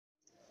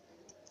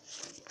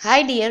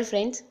Hi dear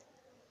friends,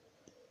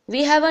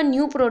 we have a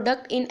new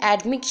product in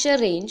Admixture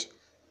range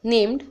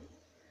named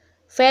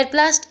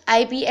Fairplast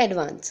IP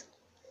Advance.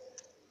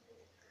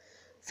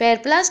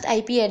 Fairplast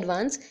IP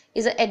Advance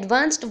is an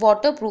advanced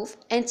waterproof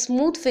and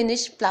smooth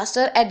finish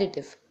plaster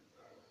additive.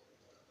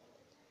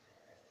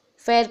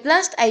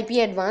 Fairplast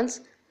IP Advance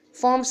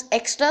forms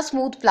extra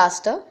smooth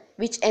plaster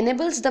which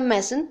enables the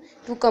mason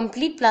to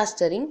complete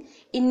plastering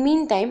in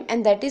meantime,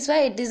 and that is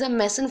why it is a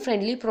mason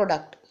friendly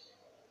product.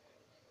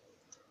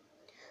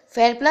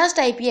 Fairplast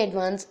IP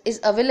Advance is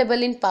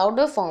available in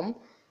powder form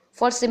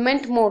for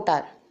cement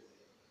mortar.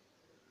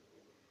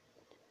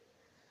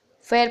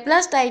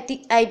 Fairplast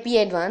IP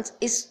Advance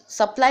is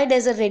supplied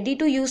as a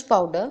ready-to-use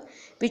powder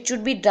which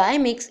should be dry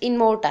mix in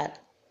mortar.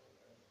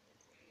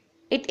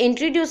 It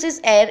introduces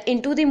air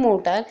into the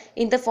mortar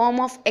in the form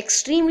of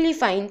extremely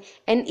fine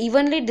and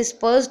evenly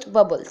dispersed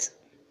bubbles.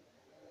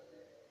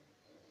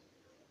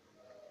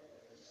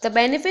 The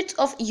benefits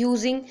of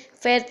using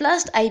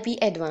Fairplast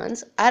IP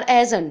Advance are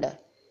as under.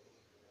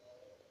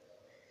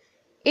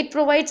 It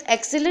provides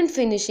excellent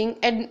finishing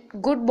and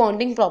good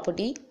bonding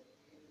property.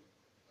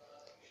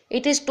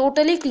 It is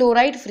totally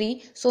chloride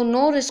free, so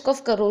no risk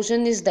of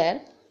corrosion is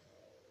there.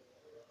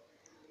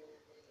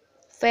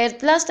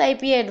 Fairplast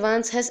IP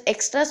Advance has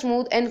extra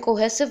smooth and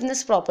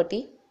cohesiveness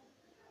property.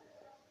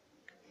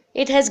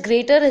 It has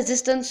greater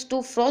resistance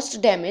to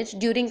frost damage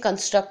during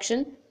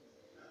construction.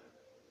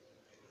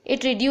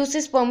 It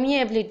reduces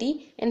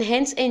permeability and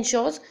hence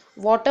ensures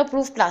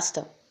waterproof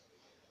plaster.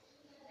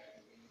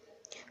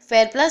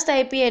 Fairplast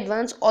IP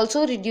Advance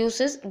also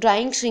reduces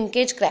drying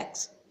shrinkage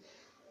cracks.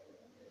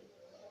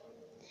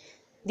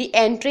 The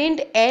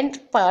entrained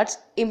end parts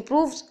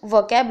improves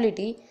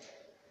workability,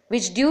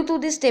 which due to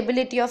the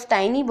stability of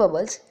tiny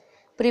bubbles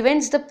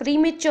prevents the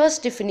premature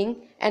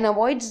stiffening and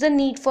avoids the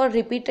need for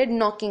repeated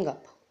knocking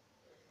up.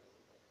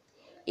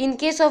 In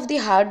case of the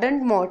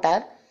hardened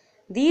mortar,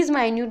 these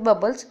minute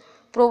bubbles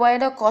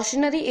provide a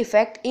cautionary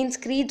effect in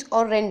screeds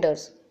or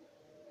renders.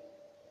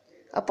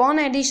 Upon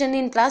addition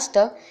in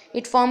plaster,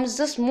 it forms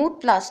the smooth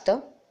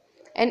plaster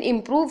and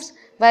improves,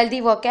 while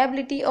the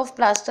workability of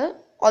plaster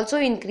also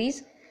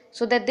increase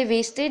so that the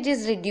wastage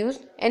is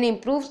reduced and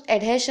improves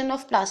adhesion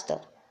of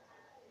plaster.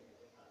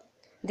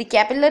 The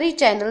capillary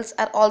channels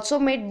are also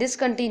made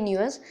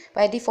discontinuous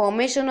by the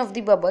formation of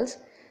the bubbles,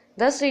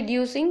 thus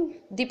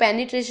reducing the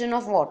penetration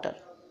of water.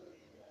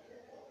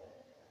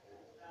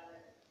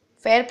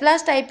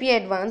 Fairplast IP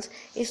Advance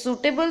is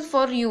suitable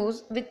for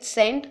use with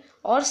sand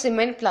or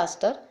cement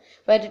plaster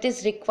where it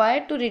is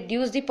required to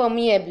reduce the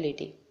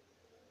permeability.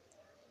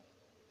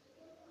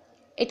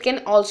 It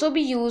can also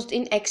be used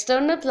in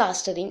external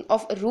plastering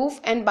of roof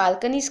and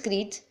balcony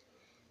screeds,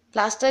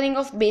 plastering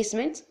of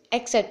basements,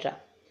 etc.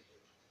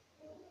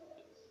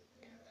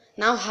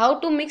 Now, how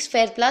to mix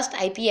Fairplast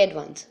IP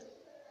Advance?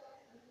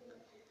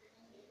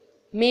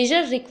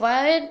 Measure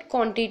required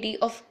quantity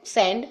of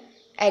sand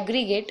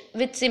aggregate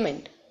with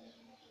cement.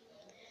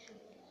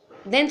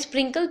 Then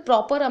sprinkle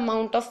proper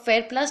amount of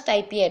Fairplast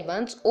IP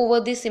Advance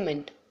over the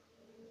cement.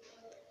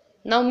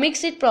 Now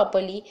mix it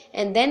properly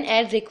and then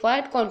add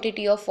required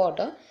quantity of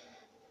water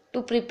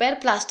to prepare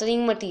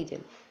plastering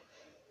material.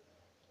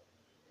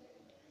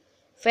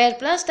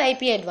 Fairplast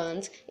IP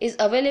Advance is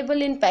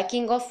available in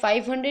packing of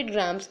 500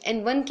 grams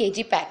and 1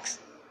 kg packs.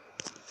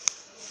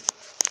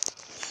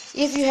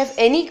 If you have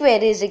any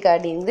queries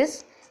regarding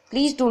this,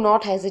 please do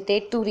not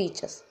hesitate to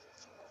reach us.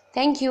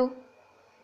 Thank you.